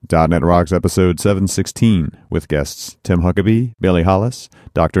.NET Rocks episode 716 with guests Tim Huckaby, Billy Hollis,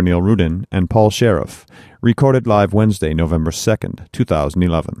 Dr. Neil Roodyn, and Paul Sheriff. Recorded live Wednesday, November 2nd,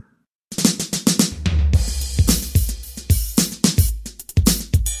 2011.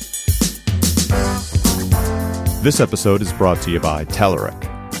 This episode is brought to you by Telerik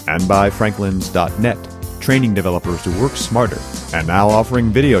and by Franklins.net, training developers to work smarter, and now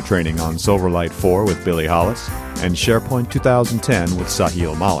offering video training on Silverlight 4 with Billy Hollis and SharePoint 2010 with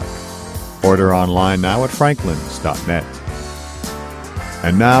Sahil Malik. Order online now at Franklins.net.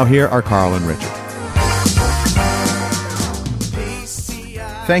 And now here are Carl and Richard.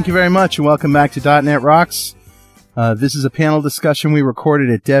 Thank you very much, and welcome back to .NET Rocks. This is a panel discussion we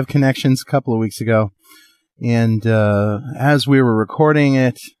recorded at DevConnections a couple of weeks ago. And as we were recording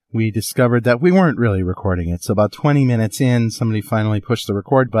it, we discovered that we weren't really recording it. So about 20 minutes in, somebody finally pushed the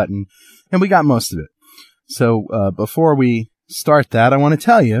record button, and we got most of it. So before we start that, I want to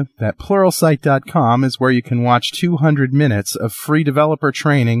tell you that Pluralsight.com is where you can watch 200 minutes of free developer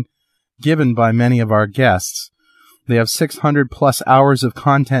training given by many of our guests. They have 600-plus hours of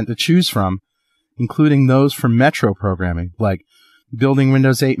content to choose from, including those from Metro programming, like Building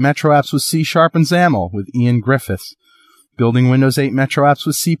Windows 8 Metro Apps with C# and XAML with Ian Griffiths, Building Windows 8 Metro Apps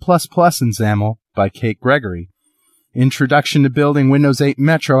with C++ and XAML by Kate Gregory, Introduction to Building Windows 8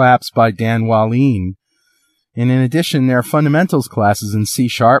 Metro Apps by Dan Wallin. And in addition, there are fundamentals classes in C#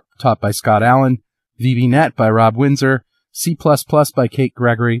 taught by Scott Allen, VBNet by Rob Windsor, C++ by Kate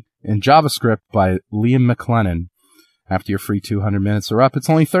Gregory, and JavaScript by Liam McLennan. After your free 200 minutes are up, it's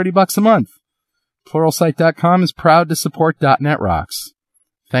only $30 a month. Pluralsight.com is proud to support .NET Rocks.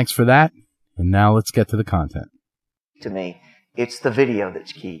 Thanks for that, and now let's get to the content. To me, it's the video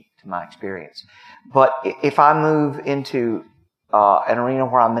that's key to my experience. But if I move into an arena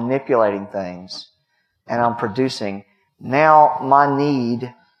where I'm manipulating things and I'm producing, now my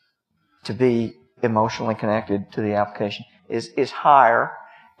need to be emotionally connected to the application is higher,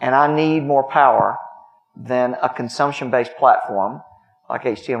 and I need more power than a consumption-based platform like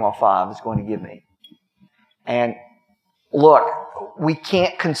HTML5 is going to give me. And look, we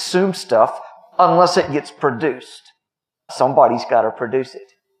can't consume stuff unless it gets produced. Somebody's got to produce it.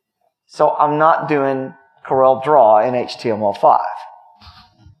 So I'm not doing Corel Draw in HTML5.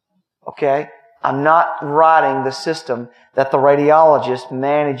 Okay? I'm not writing the system that the radiologist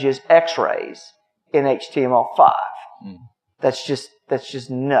manages X-rays in HTML5. That's just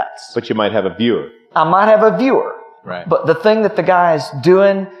nuts. But you might have a viewer. I might have a viewer. Right. But the thing that the guy is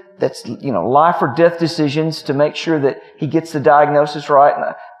doing, that's, life or death decisions to make sure that he gets the diagnosis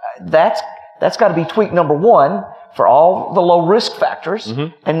right, that's got to be tweak number one for all the low risk factors.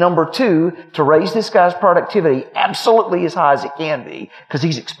 Mm-hmm. And number two, to raise this guy's productivity absolutely as high as it can be, because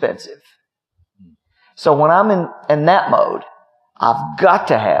he's expensive. So when I'm in that mode, I've got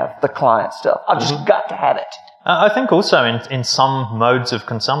to have the client stuff. I've just got to have it. I think also in some modes of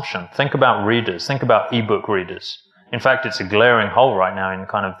consumption, think about readers, think about ebook readers. In fact, it's a glaring hole right now in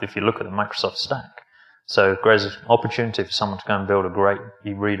kind of, if you look at the Microsoft stack. So there's an opportunity for someone to go and build a great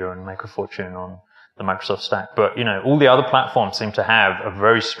e-reader and make a fortune on the Microsoft stack. But, all the other platforms seem to have a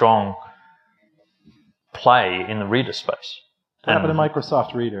very strong play in the reader space. What happened to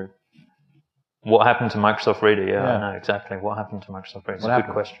Microsoft Reader? What happened to Microsoft Reader? Yeah, I know exactly. What happened to Microsoft Reader? It's a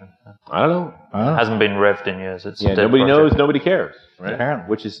good question. I don't know. It hasn't been revved in years. It's nobody knows, nobody cares, right? Apparently.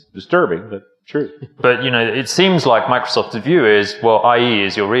 Which is disturbing, but true. But, it seems like Microsoft's view is, well, IE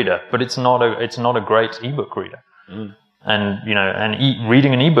is your reader, but it's not a great ebook reader. Mm. And,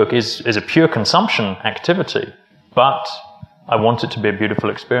 reading an ebook is a pure consumption activity, but I want it to be a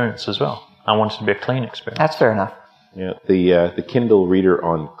beautiful experience as well. I want it to be a clean experience. That's fair enough. Yeah, the Kindle reader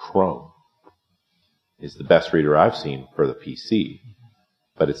on Chrome is the best reader I've seen for the PC.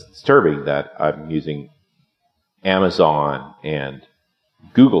 But it's disturbing that I'm using Amazon and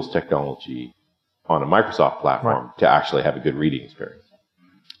Google's technology on a Microsoft platform to actually have a good reading experience.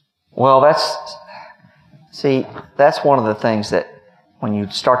 Well, that's one of the things that when you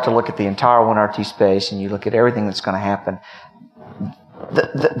start to look at the entire WinRT space and you look at everything that's going to happen,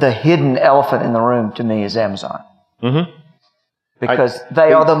 the hidden elephant in the room to me is Amazon. Mm-hmm. Because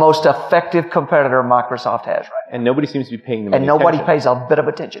they are the most effective competitor Microsoft has right now. And nobody seems to be paying them any attention. And nobody pays a bit of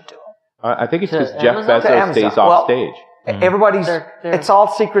attention to them. I think it's because Jeff Bezos stays off stage. Everybody's, it's all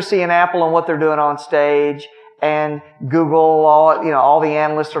secrecy in Apple and what they're doing on stage. And Google, all the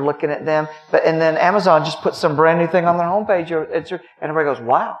analysts are looking at them. And then Amazon just puts some brand new thing on their homepage and everybody goes,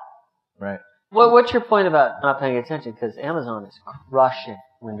 wow. Right. Well, what's your point about not paying attention? Because Amazon is crushing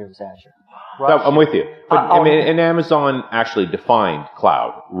Windows Azure. So I'm with you. But, and Amazon actually defined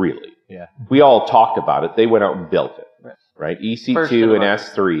cloud, really. Yeah. We all talked about it. They went out and built it. right? EC2 and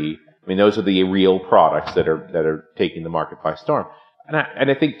S3. I mean, those are the real products that are taking the market by storm.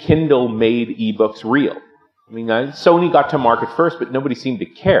 And I think Kindle made ebooks real. I mean, Sony got to market first, but nobody seemed to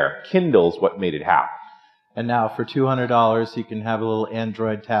care. Kindle's what made it happen. And now for $200, you can have a little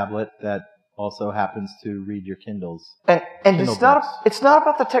Android tablet that also happens to read your Kindles. And Kindle it's not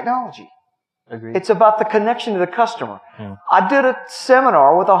about the technology. Agreed. It's about the connection to the customer. Yeah. I did a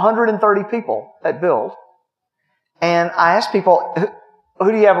seminar with 130 people at Build, and I asked people,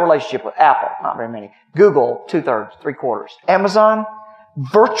 who do you have a relationship with? Apple, not very many. Google, 2/3, 3/4. Amazon,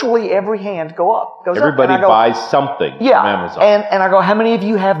 virtually every hand goes Everybody up. buys something from Amazon. And I go, how many of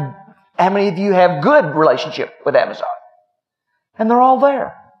you have good relationship with Amazon? And they're all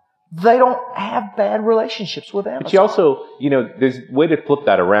there. They don't have bad relationships with Amazon. But you also, there's a way to flip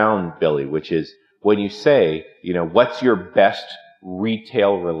that around, Billy, which is when you say, what's your best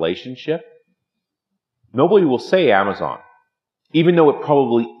retail relationship? Nobody will say Amazon, even though it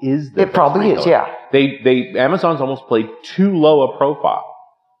probably is the It probably is, yeah. Amazon's almost played too low a profile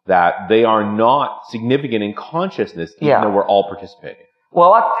that they are not significant in consciousness, even though we're all participating.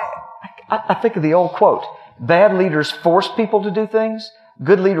 Well, I think of the old quote, bad leaders force people to do things.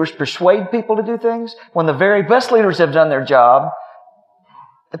 Good leaders persuade people to do things. When the very best leaders have done their job,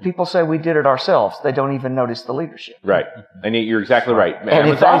 the people say we did it ourselves. They don't even notice the leadership. Right. And you're exactly right. And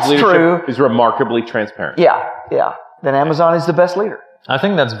Amazon's if that's leadership true, is remarkably transparent. Yeah. Then Amazon is the best leader. I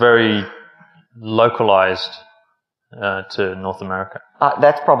think that's very localized to North America.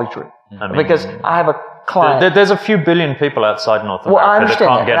 That's probably true. I mean, Because I have a client. There's a few billion people outside North America I understand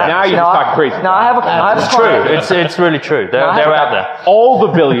that can't get that. it. Now you're just talking crazy. No, I have a It's client. true. It's really true. They're out there. All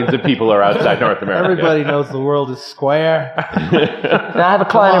the billions of people are outside North America. Everybody knows the world is square. Now, I have a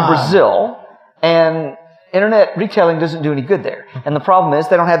client in Brazil, and internet retailing doesn't do any good there. And the problem is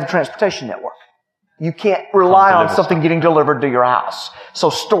they don't have the transportation network. You can't rely on something getting delivered to your house. So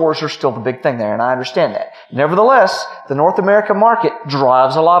stores are still the big thing there, and I understand that. Nevertheless, the North American market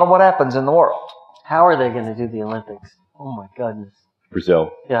drives a lot of what happens in the world. How are they going to do the Olympics? Oh my goodness.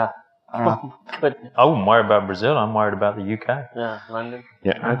 Brazil. Yeah. I don't know. But I wouldn't worry about Brazil. I'm worried about the UK. yeah, London.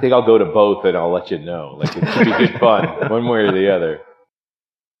 Yeah, I think I'll go to both and I'll let you know. It should be good fun, one way or the other.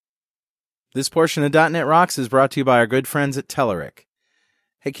 This portion of .NET Rocks is brought to you by our good friends at Telerik.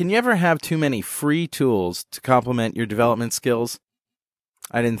 Hey, can you ever have too many free tools to complement your development skills?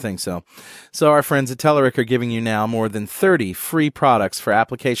 I didn't think so. So our friends at Telerik are giving you now more than 30 free products for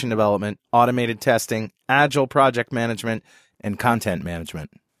application development, automated testing, agile project management, and content management.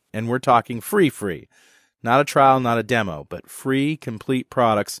 And we're talking free. Not a trial, not a demo, but free, complete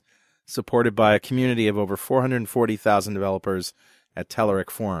products supported by a community of over 440,000 developers at Telerik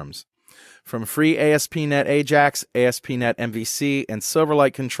forums. From free ASP.NET AJAX, ASP.NET MVC, and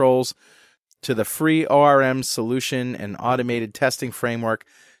Silverlight controls, to the free ORM solution and automated testing framework,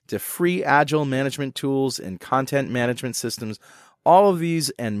 to free agile management tools and content management systems, all of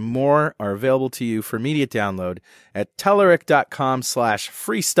these and more are available to you for immediate download at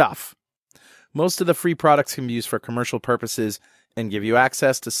Telerik.com/free stuff. Most of the free products can be used for commercial purposes and give you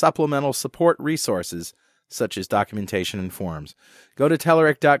access to supplemental support resources such as documentation and forums. Go to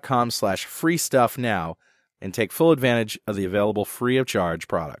Telerik.com/free stuff now and take full advantage of the available free of charge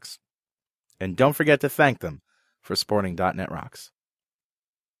products. And don't forget to thank them for supporting .NET Rocks.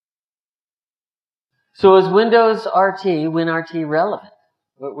 So is Windows RT, WinRT relevant?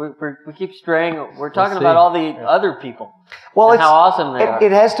 We keep straying. We're talking about all the other people. Well, and how awesome they are.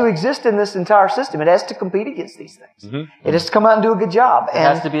 It has to exist in this entire system. It has to compete against these things. Mm-hmm. It has to come out and do a good job. It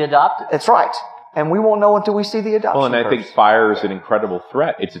has to be adopted. That's right. And we won't know until we see the adoption. Well, and I think Fire is an incredible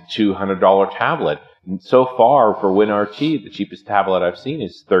threat. It's a $200 tablet. And so far for WinRT, the cheapest tablet I've seen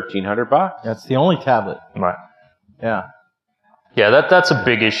is $1,300. That's the only tablet. Right. Yeah. Yeah, that's a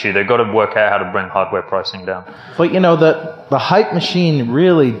big issue. They've got to work out how to bring hardware pricing down. But, the hype machine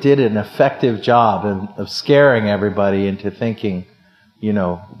really did an effective job of scaring everybody into thinking,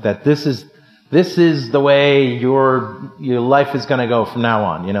 that this is the way your life is going to go from now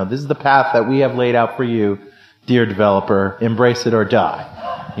on. This is the path that we have laid out for you, dear developer. Embrace it or die.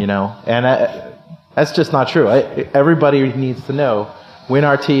 And that's just not true. Everybody needs to know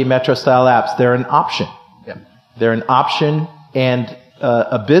WinRT, Metro-style apps, they're an option. Yep. They're an option and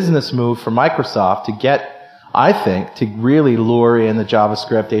a business move for Microsoft to get, I think, to really lure in the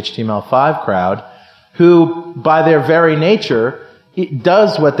JavaScript HTML5 crowd, who, by their very nature, it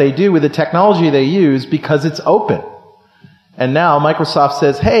does what they do with the technology they use because it's open. And now Microsoft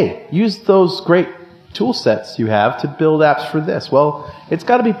says, hey, use those great tool sets you have to build apps for this. Well, it's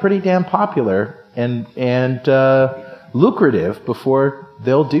got to be pretty damn popular and lucrative before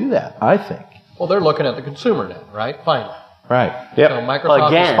they'll do that, I think. Well, they're looking at the consumer now, right? Finally. Right. Yep. So Microsoft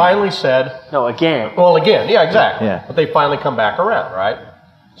Again. has finally said, No, again. well, again, yeah, exactly. Yeah. But they finally come back around, right?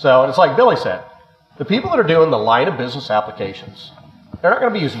 So it's like Billy said, the people that are doing the line of business applications, they're not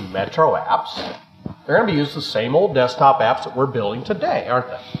going to be using Metro apps. They're going to be using the same old desktop apps that we're building today, aren't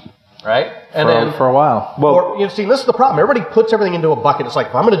they? Right? And For a while. well, you see, this is the problem. Everybody puts everything into a bucket. It's like,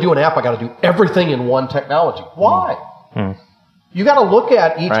 if I'm going to do an app, I got to do everything in one technology. Why? You got to look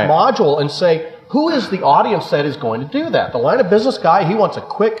at each Right. module and say, who is the audience that is going to do that? The line of business guy, he wants a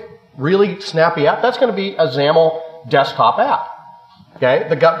quick, really snappy app. That's going to be a XAML desktop app. Okay?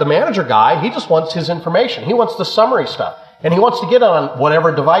 The manager guy, he just wants his information. He wants the summary stuff. And he wants to get on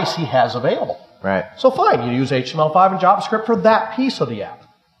whatever device he has available. Right. So fine, you use HTML5 and JavaScript for that piece of the app.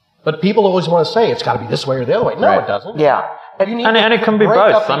 But people always want to say it's got to be this way or the other way. No, Right. it doesn't. Yeah. You need And to it can be break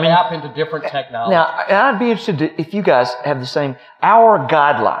both. up the I mean- app into different technologies. Now, and I'd be interested if you guys have the same. Our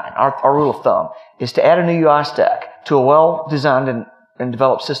guideline, our rule of thumb, is to add a new UI stack to a well-designed and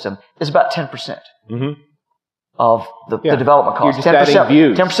developed system is about 10% of the development cost. You're just adding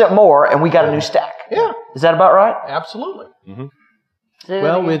views. 10% more, and we got a new stack. Yeah, Is that about right? absolutely.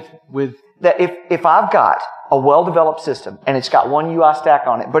 Well, with That if I've got a well-developed system and it's got one UI stack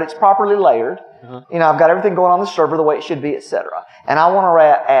on it, but it's properly layered, I've got everything going on the server the way it should be, etc. And I want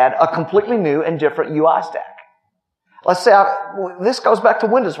to add a completely new and different UI stack. Let's say this goes back to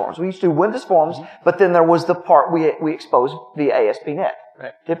Windows Forms. We used to do Windows Forms, but then there was the part we exposed via ASP.NET,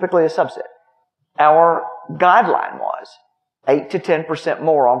 typically a subset. Our guideline was 8 to 10%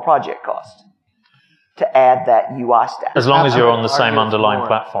 more on project cost to add that UI stack. As long as you're on the same underlying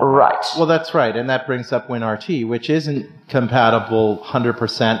platform. Right. Well, that's right, and that brings up WinRT, which isn't compatible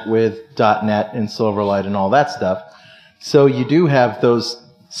 100% with .NET and Silverlight and all that stuff. So you do have those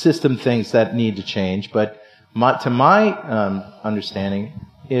system things that need to change, but to my understanding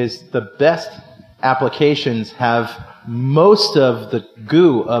is the best applications have most of the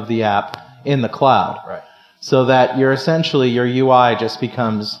goo of the app in the cloud. Right. So that your UI just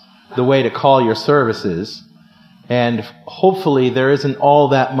becomes the way to call your services, and hopefully there isn't all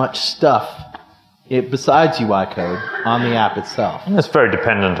that much stuff besides UI code on the app itself. And it's very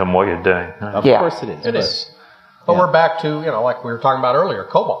dependent on what you're doing. Of Yeah. course it is. It is. But we're back to, like we were talking about earlier,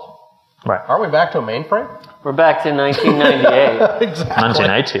 COBOL. Right. Aren't we back to a mainframe? We're back to 1998. Exactly.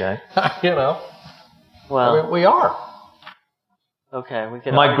 1988. Well, we are. okay, we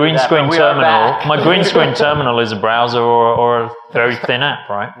can. My argue green that, screen but we are terminal. back. My green screen terminal is a browser or a very thin app,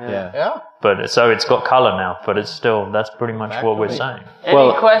 right? Yeah. Yeah. But so it's got color now, but it's still that's pretty much what we're saying.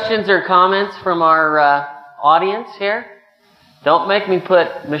 Any questions or comments from our audience here? Don't make me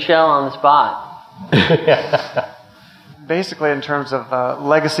put Michelle on the spot. Basically, in terms of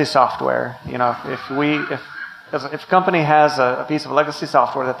legacy software, if a company has a piece of legacy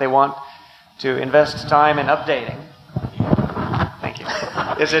software that they want to invest time in updating, thank you.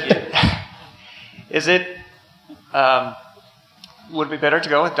 Would it be better to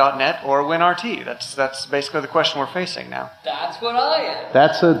go with .NET or WinRT? That's basically the question we're facing now. That's what I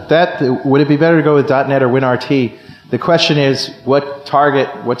am. Would it be better to go with .NET or WinRT? The question is,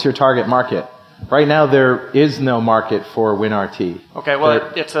 what's your target market? Right now, there is no market for WinRT. Okay,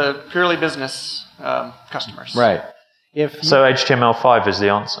 well, it's a purely business customers. Right. So HTML5 is the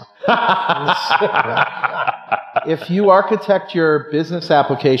answer. If you architect your business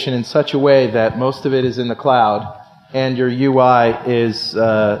application in such a way that most of it is in the cloud and your UI is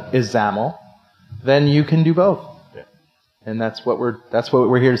XAML, then you can do both. And that's what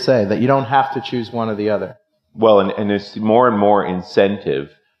we're here to say, that you don't have to choose one or the other. Well, and there's more and more incentive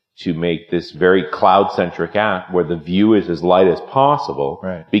to make this very cloud-centric app where the view is as light as possible,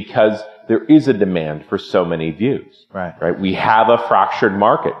 Right. because there is a demand for so many views. Right. We have a fractured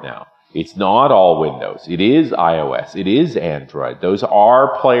market now. It's not all Windows. It is iOS. It is Android. Those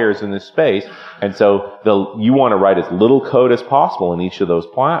are players in this space. And so you want to write as little code as possible in each of those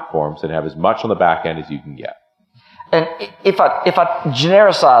platforms and have as much on the back end as you can get. And if I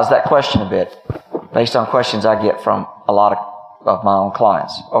genericize that question a bit, based on questions I get from a lot of my own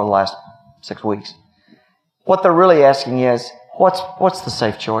clients over the last 6 weeks, what they're really asking is, what's the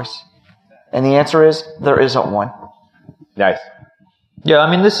safe choice? And the answer is, there isn't one. Nice. Yeah, I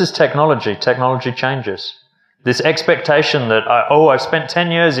mean, this is technology. Technology changes. This expectation that, I've spent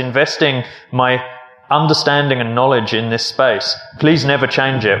 10 years investing my understanding and knowledge in this space. Please never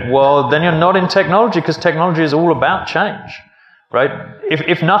change it. Well, then you're not in technology, because technology is all about change, right?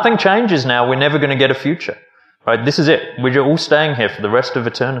 If nothing changes now, we're never going to get a future, right? This is it. We're all staying here for the rest of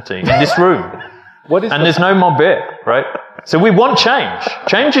eternity in this room. And there's no more bit, right? So we want change.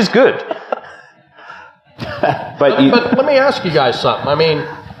 Change is good. But let me ask you guys something. I mean,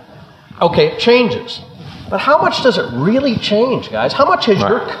 okay, it changes. But how much does it really change, guys? How much has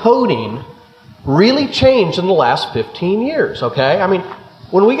your coding really changed in the last 15 years, okay? I mean,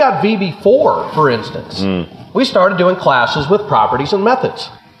 when we got VB4, for instance, we started doing classes with properties and methods.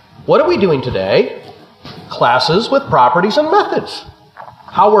 What are we doing today? Classes with properties and methods.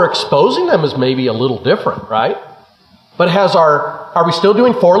 How we're exposing them is maybe a little different, right? But are we still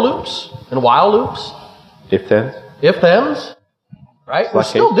doing for loops and while loops? If-thens? If-thens? Right? We're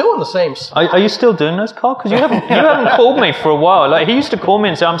still doing the same stuff. Are you still doing those, Carl? Because you haven't called me for a while. Like, he used to call me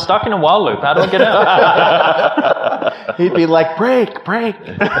and say, I'm stuck in a while loop. How do I get out? He'd be like, break.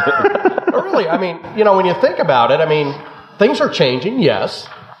 Really, I mean, when you think about it, I mean, things are changing, yes.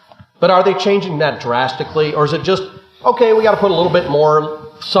 But are they changing that drastically? Or is it just, okay, we got to put a little bit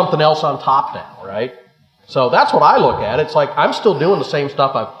more something else on top now, right? So that's what I look at. It's like I'm still doing the same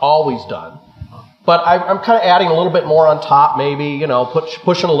stuff I've always done. But I'm kind of adding a little bit more on top, maybe,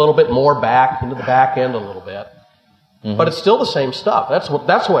 pushing a little bit more back into the back end a little bit. Mm-hmm. But it's still the same stuff. That's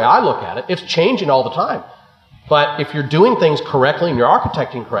the way I look at it. It's changing all the time. But if you're doing things correctly and you're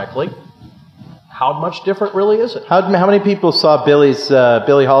architecting correctly, how much different really is it? How many people saw Billy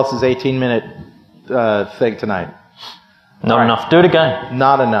Hollis's 18-minute thing tonight? Not enough. Do it again.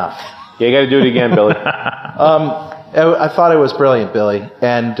 Not enough. Yeah, you got to do it again, Billy. I thought it was brilliant, Billy.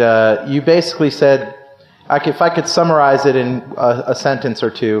 And you basically said, if I could summarize it in a sentence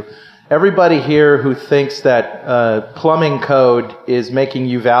or two, everybody here who thinks that plumbing code is making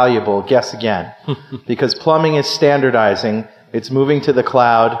you valuable, guess again. Because plumbing is standardizing. It's moving to the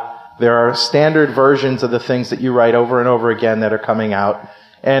cloud. There are standard versions of the things that you write over and over again that are coming out.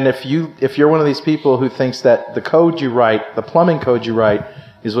 And if you're one of these people who thinks that the code you write, the plumbing code you write,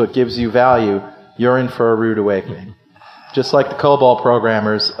 is what gives you value, you're in for a rude awakening. Just like the COBOL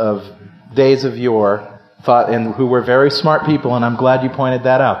programmers of days of yore thought, and who were very smart people, and I'm glad you pointed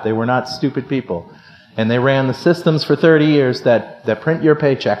that out. They were not stupid people. And they ran the systems for 30 years that print your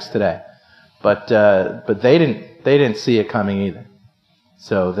paychecks today. But they didn't see it coming either.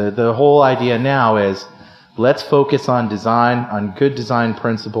 So the whole idea now is let's focus on design, on good design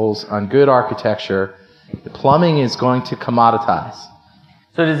principles, on good architecture. The plumbing is going to commoditize.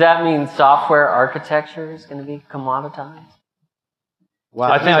 So does that mean software architecture is going to be commoditized? Wow.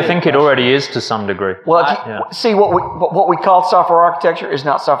 I think it already is to some degree. Well, see, what we call software architecture is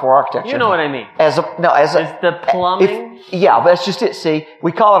not software architecture. You know what I mean? Is the plumbing? But that's just it. See,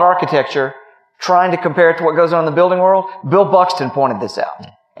 we call it architecture, trying to compare it to what goes on in the building world. Bill Buxton pointed this out,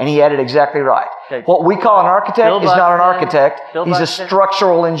 and he had it exactly right. Okay. What we call an architect is not an architect. He's a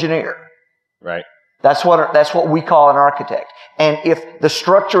structural engineer. Right. That's what we call an architect. And if the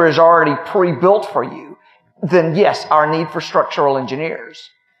structure is already pre-built for you, then yes, our need for structural engineers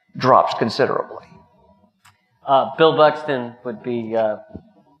drops considerably. Bill Buxton would be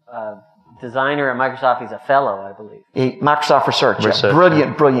designer at Microsoft. He's a fellow, I believe. Microsoft Research.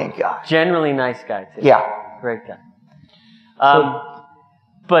 Yeah. Brilliant guy. Generally nice guy, too. Yeah. Great guy.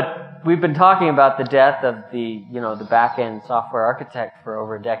 But we've been talking about the death of the back-end software architect for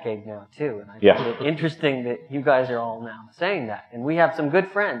over a decade now, too. And I find it interesting that you guys are all now saying that. And we have some good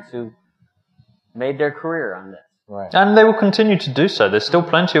friends who made their career on this. Right. And they will continue to do so. There's still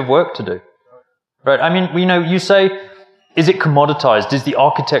plenty of work to do. Right? I mean, you say, is it commoditized? Is the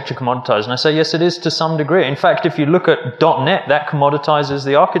architecture commoditized? And I say, yes, it is to some degree. In fact, if you look at .NET, that commoditizes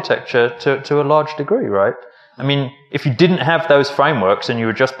the architecture to a large degree, right? I mean, if you didn't have those frameworks and you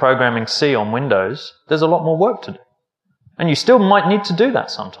were just programming C on Windows, there's a lot more work to do. And you still might need to do that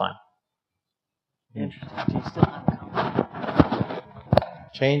sometime. Interesting. Do you still have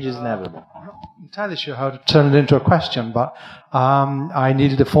Change is inevitable. I'm entirely sure how to turn it into a question, but I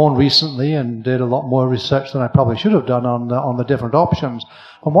needed a phone recently and did a lot more research than I probably should have done on the different options.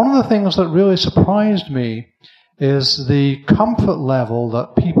 And one of the things that really surprised me is the comfort level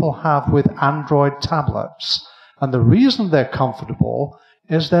that people have with Android tablets. And the reason they're comfortable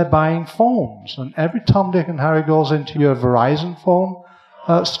is they're buying phones. And every Tom, Dick, and Harry goes into your Verizon phone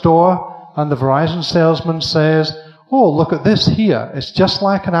store, and the Verizon salesman says, oh, look at this here. It's just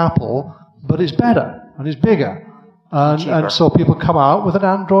like an Apple, but it's better, and it's bigger. And so people come out with an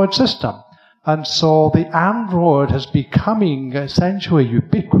Android system. And so the Android has becoming essentially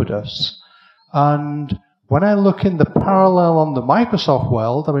ubiquitous. And when I look in the parallel on the Microsoft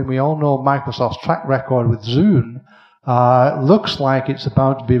world, I mean, we all know Microsoft's track record with Zune. It looks like it's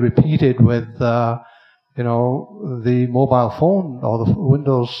about to be repeated with, the mobile phone or the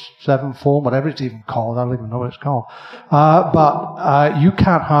Windows 7 phone, whatever it's even called. I don't even know what it's called. But you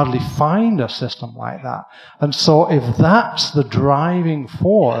can't hardly find a system like that. And so if that's the driving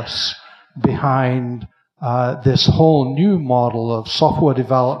force behind this whole new model of software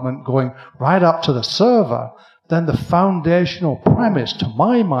development going right up to the server, then the foundational premise, to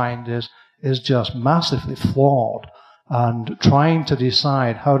my mind, is just massively flawed. And trying to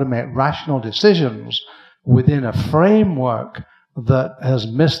decide how to make rational decisions within a framework that has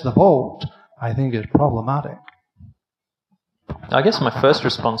missed the boat, I think is problematic. I guess my first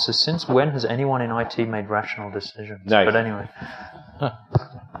response is, since when has anyone in IT made rational decisions? Nice. But anyway.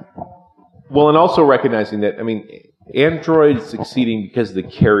 Well, and also recognizing that, I mean, Android is succeeding because the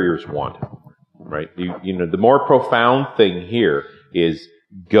carriers want it, right? You know, the more profound thing here is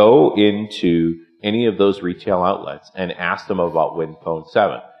go into any of those retail outlets and ask them about WinPhone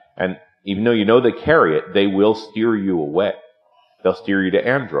 7. And even though you know they carry it, they will steer you away. They'll steer you to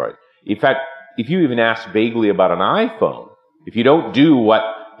Android. In fact, if you even ask vaguely about an iPhone, if you don't do what,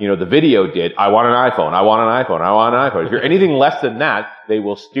 you know, the video did, I want an iPhone, I want an iPhone, I want an iPhone. If you're anything less than that, they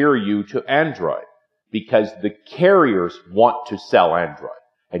will steer you to Android because the carriers want to sell Android.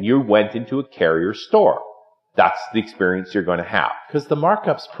 And you went into a carrier store. That's the experience you're going to have. Because the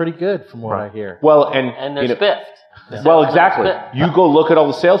markup's pretty good from what I hear. Well, And they're you know, spiffed. well, exactly. You go look at all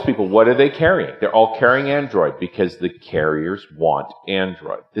the salespeople. What are they carrying? They're all carrying Android because the carriers want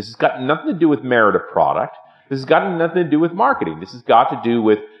Android. This has got nothing to do with merit of product. This has got nothing to do with marketing. This has got to do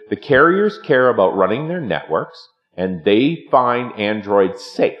with the carriers care about running their networks, and they find Android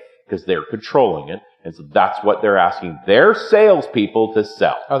safe because they're controlling it. And so that's what they're asking their salespeople to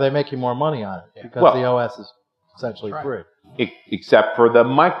sell. Are they making more money on it? Because the OS is essentially free. Except for the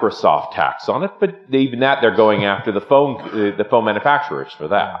Microsoft tax on it, but even that they're going after the phone manufacturers for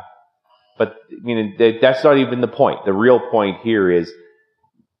that. But I mean, that's not even the point. The real point here is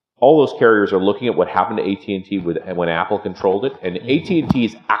all those carriers are looking at what happened to AT&T when Apple controlled it, and AT&T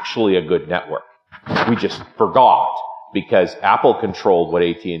is actually a good network. We just forgot because Apple controlled what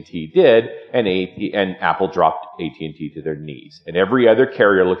AT&T did, and Apple dropped AT&T to their knees. And every other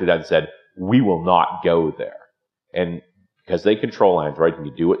carrier looked at that and said, "We will not go there." And because they control Android and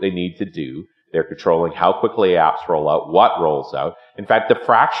you do what they need to do, they're controlling how quickly apps roll out, what rolls out. In fact, the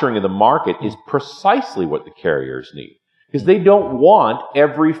fracturing of the market is precisely what the carriers need. Because they don't want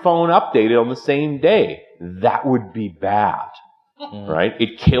every phone updated on the same day. That would be bad, right?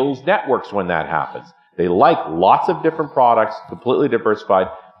 It kills networks when that happens. They like lots of different products, completely diversified.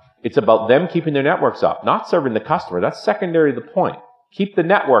 It's about them keeping their networks up, not serving the customer. That's secondary to the point. Keep the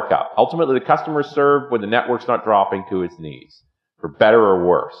network up. Ultimately, the customer is served when the network's not dropping to its knees, for better or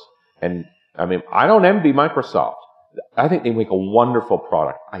worse. And, I mean, I don't envy Microsoft. I think they make a wonderful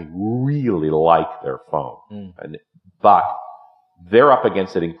product. I really like their phone. But they're up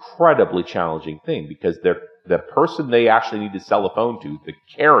against an incredibly challenging thing because the person they actually need to sell a phone to, the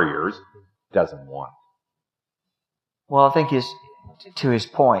carriers, doesn't want it. Well, I think to his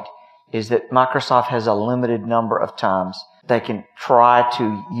point is that Microsoft has a limited number of times they can try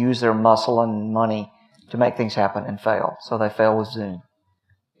to use their muscle and money to make things happen and fail. So they fail with Zoom.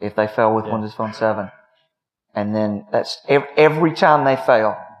 If they fail with Windows Phone 7. And then that's every time they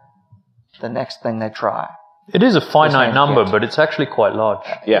fail, the next thing they try. It is a finite number, but it's actually quite large.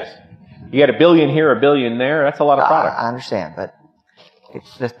 Yes. You got a billion here, a billion there. That's a lot of product. I understand, but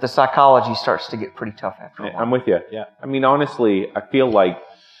the psychology starts to get pretty tough after a while. I'm with you. Yeah. I mean, honestly, I feel like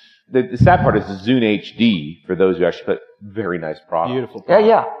the sad part is the Zune HD, for those who actually put very nice product. Beautiful product.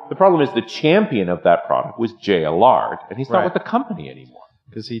 Yeah. The problem is the champion of that product was Jay Allard, and he's not with the company anymore.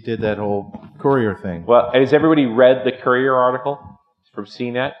 Because he did that whole courier thing. Well, has everybody read the Courier article from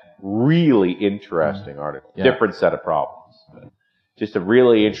CNET? Really interesting article. Yeah. Different set of problems. Just a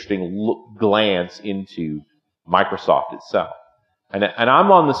really interesting glance into Microsoft itself. And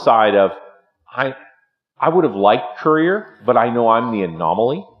I'm on the side of, I would have liked Courier, but I know I'm the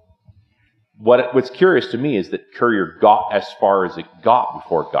anomaly. What's curious to me is that Courier got as far as it got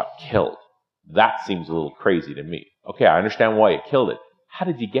before it got killed. That seems a little crazy to me. Okay, I understand why it killed it. How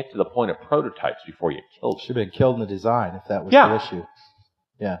did you get to the point of prototypes before you killed it? Should have been killed in the design if that was the issue.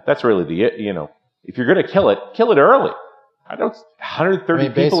 Yeah. That's really if you're going to kill it early. 130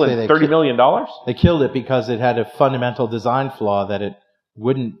 people and $30 million? They killed it because it had a fundamental design flaw that it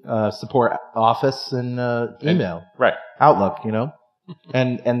wouldn't support Office and email. Right. Outlook,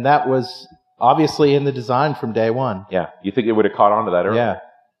 and that was obviously in the design from day one. Yeah. You think it would have caught on to that early? Yeah.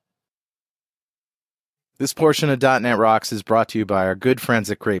 This portion of .NET Rocks is brought to you by our good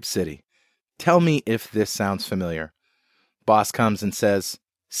friends at Grape City. Tell me if this sounds familiar. Boss comes and says,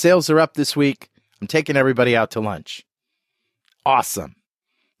 "Sales are up this week. I'm taking everybody out to lunch." Awesome.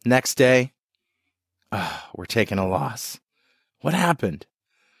 Next day, we're taking a loss. What happened?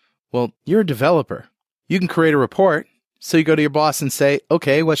 Well, you're a developer. You can create a report. So you go to your boss and say,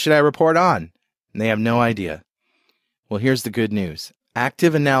 "Okay, what should I report on?" and they have no idea. Well, here's the good news.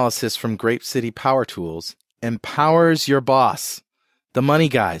 Active Analysis from Grape City Power Tools empowers your boss, the money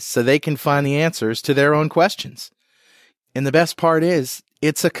guys, so they can find the answers to their own questions. And the best part is,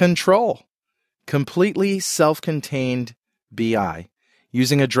 it's a control. Completely self-contained BI.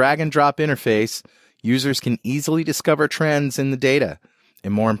 Using a drag-and-drop interface, users can easily discover trends in the data,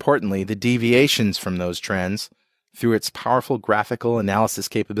 and more importantly, the deviations from those trends through its powerful graphical analysis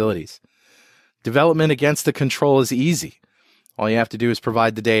capabilities. Development against the control is easy. All you have to do is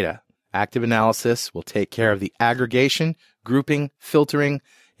provide the data. Active Analysis will take care of the aggregation, grouping, filtering,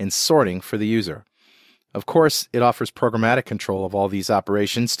 and sorting for the user. Of course, it offers programmatic control of all these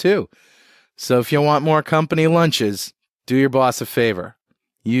operations too. So if you want more company lunches, do your boss a favor.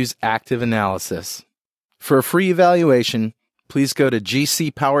 Use Active Analysis. For a free evaluation, please go to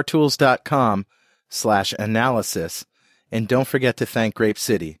gcpowertools.com/analysis, and don't forget to thank Grape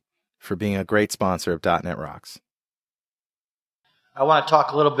City for being a great sponsor of .NET Rocks. I want to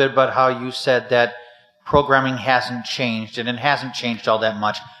talk a little bit about how you said that programming hasn't changed, and it hasn't changed all that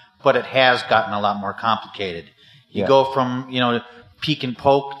much, but it has gotten a lot more complicated. You go from, peek and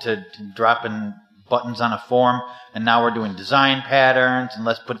poke to dropping buttons on a form, and now we're doing design patterns, and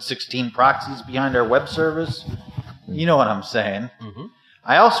let's put 16 proxies behind our web service. You know what I'm saying. Mm-hmm.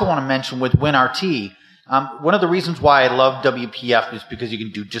 I also want to mention with WinRT, one of the reasons why I love WPF is because you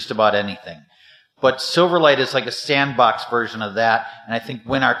can do just about anything. But Silverlight is like a sandbox version of that, and I think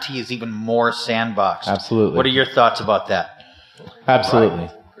WinRT is even more sandboxed. Absolutely. What are your thoughts about that? Absolutely.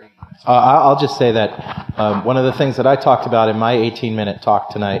 I'll just say that one of the things that I talked about in my 18-minute talk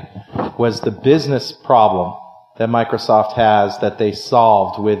tonight was the business problem that Microsoft has that they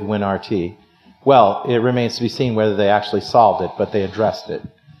solved with WinRT. Well, it remains to be seen whether they actually solved it, but they addressed it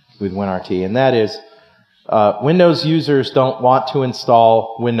with WinRT. And that is, Windows users don't want to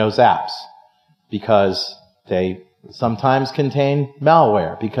install Windows apps because they sometimes contain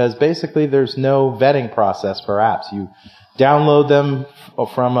malware, because basically there's no vetting process for apps. You download them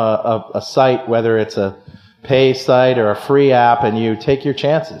from a site, whether it's a pay site or a free app, and you take your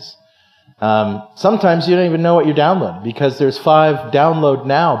chances. Sometimes you don't even know what you're downloading because there's 5 download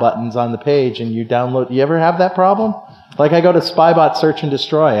now buttons on the page, and you download. You ever have that problem? Like I go to Spybot Search and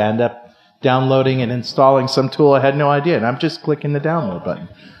Destroy, I end up downloading and installing some tool I had no idea, and I'm just clicking the download button.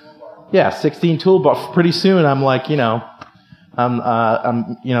 Yeah, 16 toolbar. Pretty soon I'm like,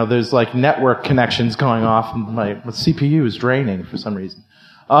 there's like network connections going off, and my CPU is draining for some reason.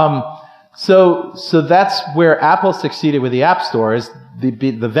 So that's where Apple succeeded with the App Store, is the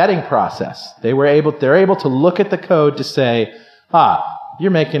vetting process. They're able to look at the code to say,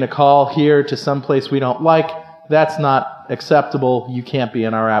 you're making a call here to some place we don't like. That's not acceptable. You can't be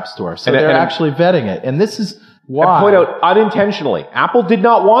in our App Store. So they're actually vetting it. And this is why. And point out, unintentionally, Apple did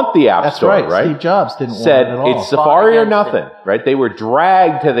not want the App Store, right? That's right. Steve Jobs didn't want it at all. Said it's Safari or nothing, right? They were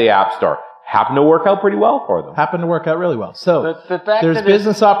dragged to the App Store. Happened to work out pretty well for them. Happened to work out really well. So there's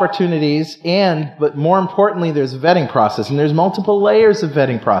business opportunities, but more importantly, there's a vetting process, and there's multiple layers of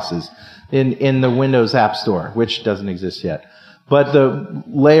vetting process in the Windows App Store, which doesn't exist yet. But the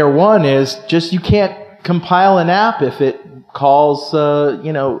layer 1 is just you can't compile an app if it calls,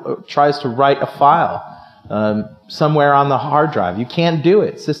 tries to write a file somewhere on the hard drive. You can't do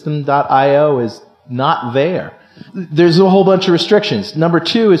it. System.io is not there. There's a whole bunch of restrictions. Number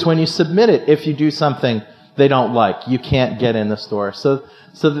 2 is when you submit it, if you do something they don't like, you can't get in the store. So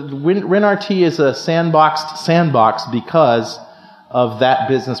the WinRT is a sandbox because of that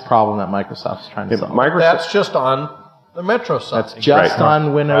business problem that Microsoft's trying to solve. That's just on the Metro side. That's just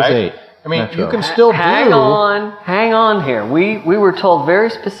on Windows 8. I mean, Metro. You can still hang on here. We were told very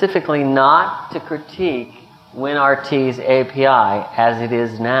specifically not to critique WinRT's API as it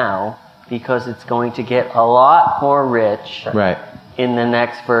is now, because it's going to get a lot more rich in the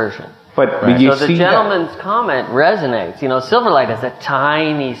next version. But so the gentleman's comment resonates. Silverlight is a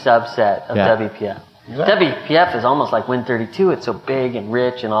tiny subset of WPF. Exactly. WPF is almost like Win32. It's so big and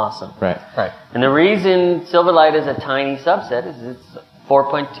rich and awesome. Right. And the reason Silverlight is a tiny subset is it's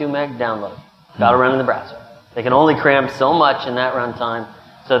 4.2 meg download. Got to run in the browser. They can only cram so much in that runtime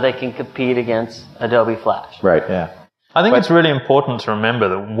so they can compete against Adobe Flash. Right. Yeah. I think it's really important to remember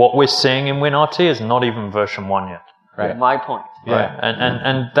that what we're seeing in WinRT is not even version 1 yet. Right. My point. Yeah.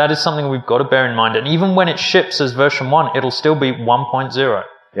 And that is something we've got to bear in mind. And even when it ships as version 1, it'll still be 1.0.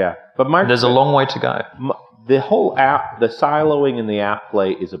 Yeah. But there's a long way to go. The whole app, the siloing in the app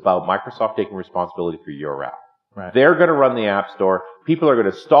play is about Microsoft taking responsibility for your app. Right. They're going to run the App Store. People are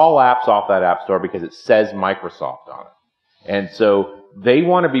going to install apps off that App Store because it says Microsoft on it. And so they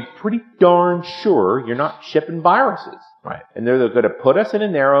want to be pretty darn sure you're not shipping viruses. Right. And they're going to put us in a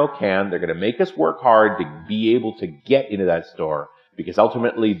narrow can. They're going to make us work hard to be able to get into that store because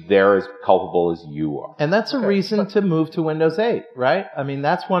ultimately they're as culpable as you are. And that's a reason to move to Windows 8, right? I mean,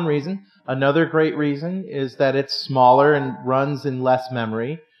 that's one reason. Another great reason is that it's smaller and runs in less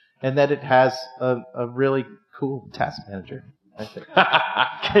memory and that it has a really cool task manager. I think.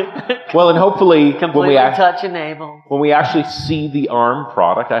 Well, and hopefully completely touch enabled. When we actually see the ARM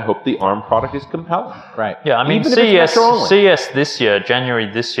product, I hope the ARM product is compelling. Right. Yeah, I mean, CES this year, January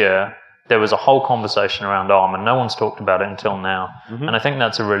this year, there was a whole conversation around ARM, and no one's talked about it until now. Mm-hmm. And I think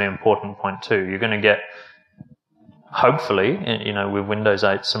that's a really important point too. You're going to get, hopefully, with Windows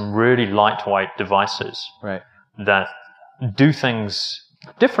 8, some really lightweight devices that do things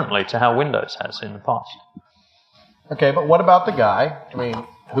differently to how Windows has in the past. Okay, but what about the guy,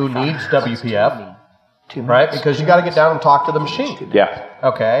 who needs WPF, right? Because you got to get down and talk to the machine. Yeah.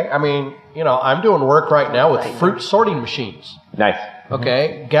 Okay, I'm doing work right now with fruit sorting machines. Nice.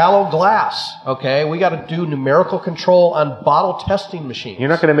 Okay, Gallo glass. Okay, we got to do numerical control on bottle testing machines. You're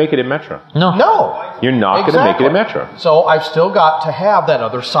not going to make it in Metro. No. You're not going to make it in Metro. So I've still got to have that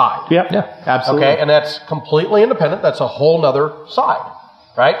other side. Yeah, absolutely. Okay, and that's completely independent. That's a whole other side.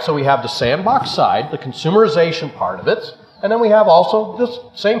 Right? So we have the sandbox side, the consumerization part of it, and then we have also this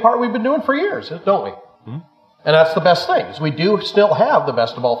same part we've been doing for years, don't we? Mm-hmm. And that's the best thing, is we do still have the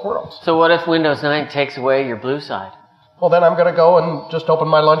best of both worlds. So what if Windows 9 takes away your blue side? Well, then I'm going to go and just open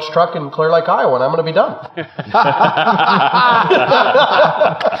my lunch truck in Clear Lake, Iowa, and I'm going to be done.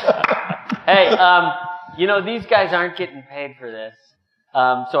 Hey, these guys aren't getting paid for this,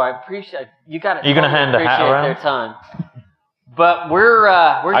 so I appreciate you're going to hand a hat around their time. But we're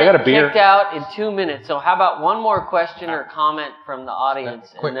getting kicked out in 2 minutes, so how about one more question or comment from the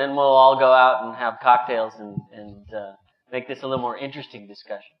audience, and then we'll all go out and have cocktails and make this a little more interesting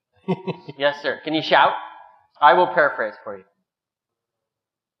discussion. Yes, sir. Can you shout? I will paraphrase for you.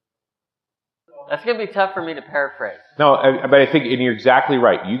 That's going to be tough for me to paraphrase. No, but I think, and you're exactly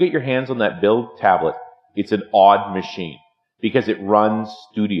right. You get your hands on that Build tablet, it's an odd machine because it runs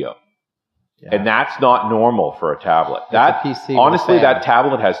Studio. Yeah. And that's not normal for a tablet. Honestly, that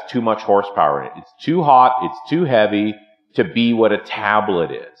tablet has too much horsepower in it. It's too hot, it's too heavy to be what a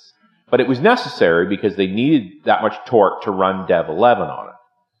tablet is. But it was necessary because they needed that much torque to run Dev 11 on it.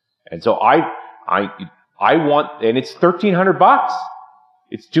 And so I want, and it's $1,300.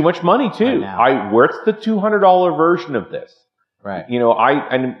 It's too much money too. Where's the $200 version of this? Right.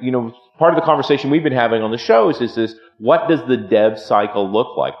 Part of the conversation we've been having on the shows is this: what does the dev cycle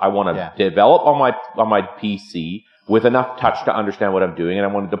look like? I want to develop on my PC with enough touch to understand what I'm doing, and I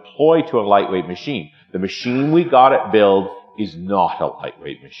want to deploy to a lightweight machine. The machine we got at Build is not a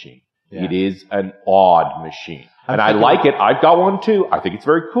lightweight machine. Yeah. It is an odd machine. And I like it. I've got one too. I think it's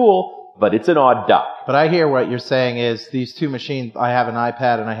very cool, but it's an odd duck. But I hear what you're saying is these two machines, I have an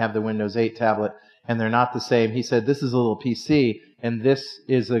iPad and I have the Windows 8 tablet, and they're not the same. He said this is a little PC and this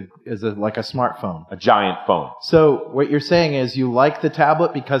is like a smartphone. A giant phone. So what you're saying is you like the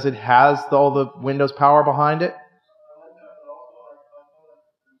tablet because it has all the Windows power behind it?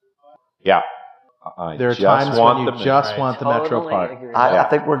 Yeah. There are times when you just want the Metro part. I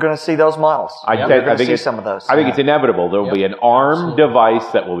think we're going to see those models. I think see some of those. I think it's inevitable. There will be an ARM device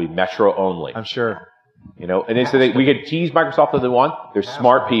that will be Metro only. I'm sure. And it's we could tease Microsoft if they want. They're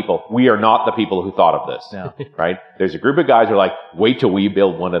smart people. We are not the people who thought of this. No. Right? There's a group of guys who are like, wait till we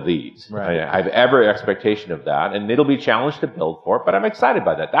build one of these. Right. I have every expectation of that, and it'll be a challenge to build for it, but I'm excited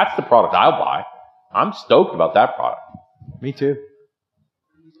by that. That's the product I'll buy. I'm stoked about that product. Me too.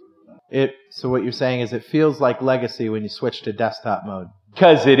 So what you're saying is it feels like legacy when you switch to desktop mode.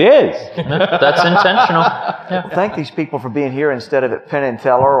 Because it is. That's intentional. Yeah. Well, thank these people for being here instead of at Penn and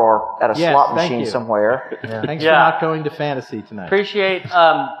Teller or at a slot machine somewhere. Yeah. Thanks for not going to Fantasy tonight. Appreciate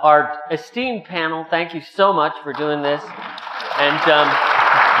our esteemed panel. Thank you so much for doing this. And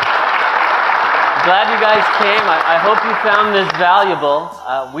glad you guys came. I hope you found this valuable.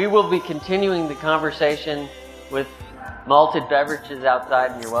 We will be continuing the conversation with malted beverages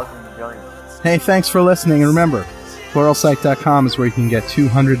outside, and you're welcome to join us. Hey, thanks for listening. And remember, pluralsight.com is where you can get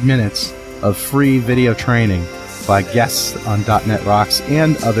 200 minutes of free video training by guests on .NET Rocks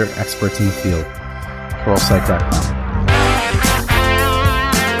and other experts in the field. pluralsight.com.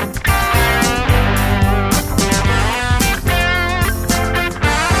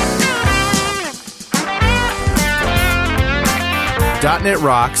 .NET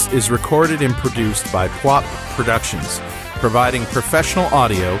Rocks is recorded and produced by PWOP Productions, providing professional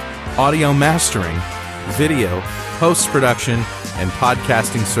audio mastering, video, post-production, and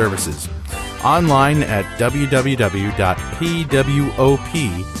podcasting services. Online at www.pwop.com.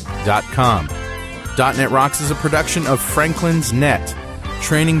 .NET Rocks is a production of Franklin's Net,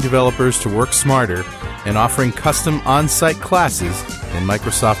 training developers to work smarter and offering custom on-site classes in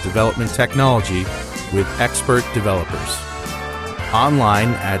Microsoft development technology with expert developers. Online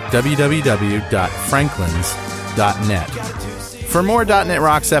at www.franklins.net. For more .NET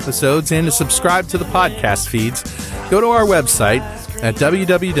Rocks episodes and to subscribe to the podcast feeds, go to our website at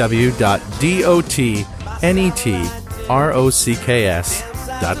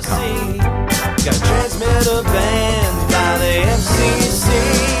www.dotnetrocks.com. Got transmitter band.